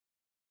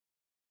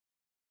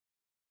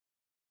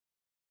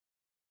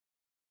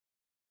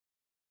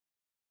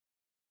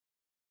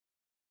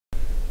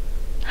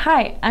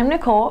Hi, I'm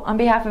Nicole on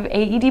behalf of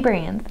AED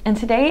Brands, and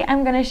today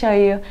I'm going to show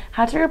you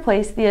how to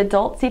replace the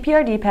adult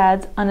CPR-D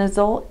pads on a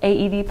Zoll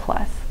AED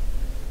Plus.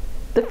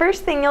 The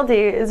first thing you'll do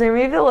is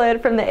remove the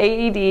lid from the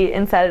AED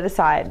and set it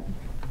aside.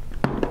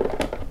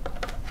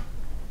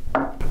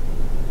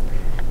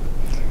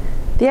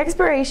 The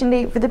expiration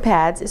date for the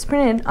pads is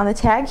printed on the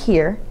tag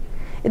here.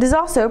 It is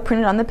also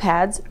printed on the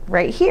pads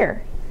right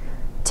here.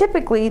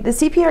 Typically, the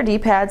CPR-D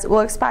pads will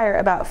expire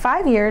about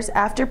 5 years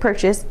after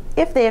purchase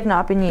if they have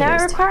not been used. Now,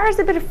 it requires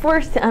a bit of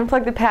force to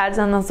unplug the pads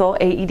on the Zoll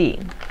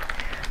AED.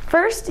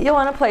 First, you'll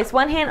want to place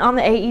one hand on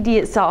the AED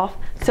itself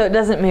so it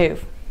doesn't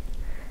move.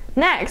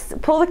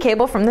 Next, pull the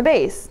cable from the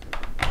base.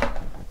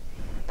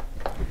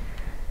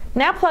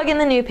 Now plug in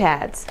the new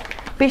pads.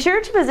 Be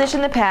sure to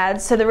position the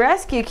pads so the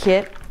rescue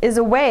kit is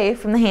away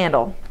from the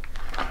handle.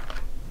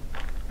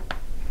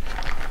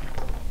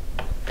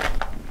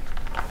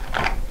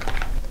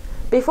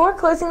 Before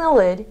closing the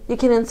lid, you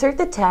can insert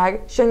the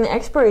tag showing the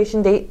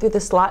expiration date through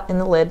the slot in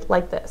the lid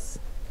like this.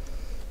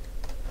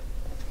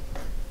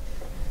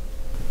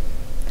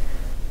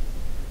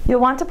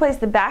 You'll want to place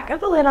the back of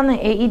the lid on the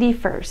AED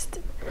first,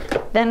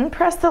 then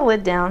press the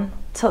lid down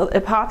till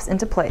it pops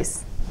into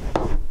place.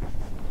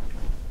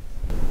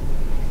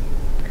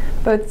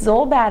 Both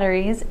Zoll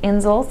batteries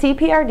and Zoll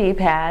CPR-D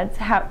pads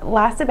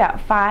last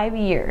about 5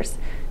 years.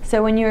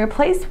 So when you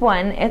replace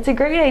one, it's a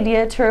great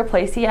idea to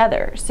replace the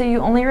other, so you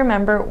only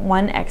remember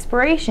one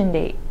expiration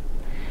date.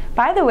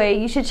 By the way,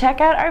 you should check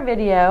out our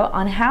video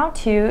on how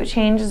to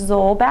change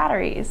Zoll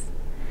batteries.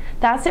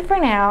 That's it for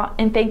now,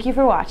 and thank you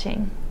for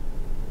watching.